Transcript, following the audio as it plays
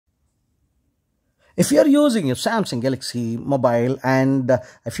If you're using your Samsung Galaxy mobile and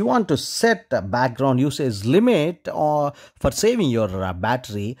if you want to set a background usage limit or for saving your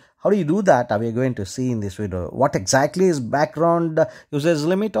battery, how do you do that? We are going to see in this video. What exactly is background usage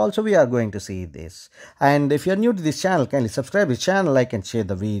limit? Also, we are going to see this. And if you're new to this channel, kindly subscribe to the channel, like and share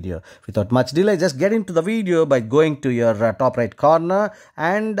the video. Without much delay, just get into the video by going to your top right corner,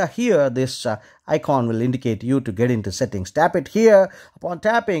 and here this icon will indicate you to get into settings. Tap it here. Upon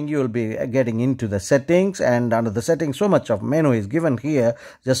tapping, you will be getting into the settings, and under the settings, so much of menu is given here.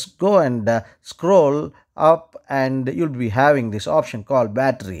 Just go and scroll up, and you'll be having this option called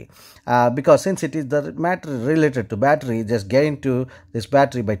battery, because since it is the matter related to battery, just get into this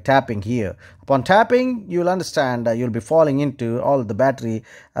battery by tapping here. Upon tapping, you'll understand you'll be falling into all the battery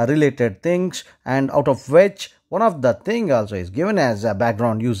related things, and out of which one of the thing also is given as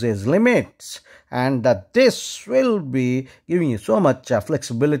background usage limits, and this will be giving you so much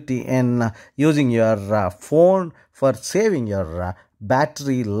flexibility in using your phone for saving your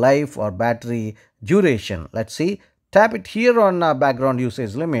battery life or battery duration. Let's see. Tap it here on background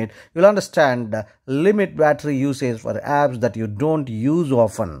usage limit. You'll understand limit battery usage for apps that you don't use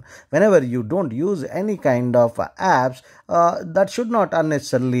often. Whenever you don't use any kind of apps, that should not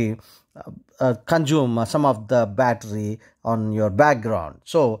unnecessarily consume some of the battery on your background.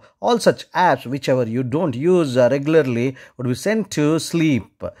 So all such apps whichever you don't use regularly would be sent to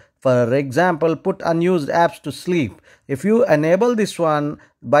sleep. For example, put unused apps to sleep. If you enable this one,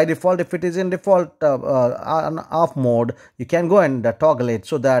 by default, if it is in default on off mode, you can go and toggle it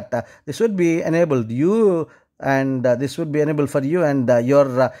so that this would be enabled you, and this would be enabled for you, and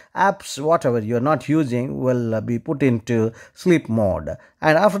your apps whatever you are not using will be put into sleep mode.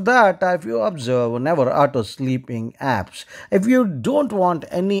 And after that, if you observe, never auto sleeping apps. If you don't want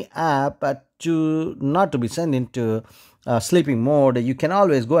any app not to be sent into sleeping mode, you can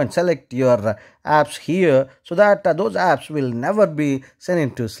always go and select your apps here so that those apps will never be sent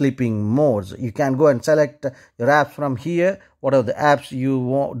into sleeping modes. You can go and select your apps from here, what are the apps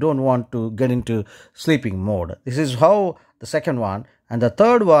you don't want to get into sleeping mode. This is how the second one. And the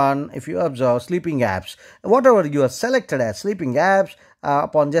third one, if you observe sleeping apps, whatever you are selected as sleeping apps,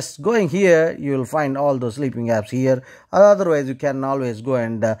 upon just going here, you will find all those sleeping apps here. Otherwise, you can always go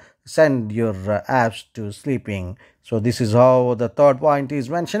and send your apps to sleeping. So this is how the third point is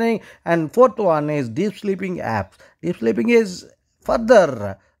mentioning. And fourth one is deep sleeping apps. Deep sleeping is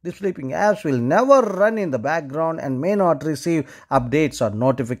further. Deep sleeping apps will never run in the background and may not receive updates or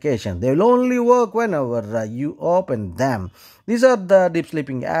notifications. They will only work whenever you open them. These are the deep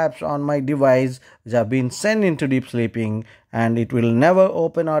sleeping apps on my device which have been sent into deep sleeping, and it will never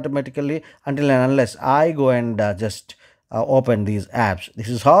open automatically until and unless I go and just open these apps. This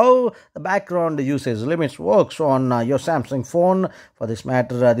is how the background usage limits works on your Samsung phone. For this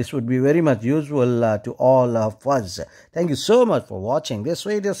matter, this would be very much useful to all of us. Thank you so much for watching this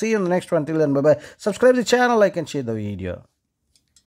video. See you in the next one. Till then, bye bye. Subscribe to the channel, like and share the video.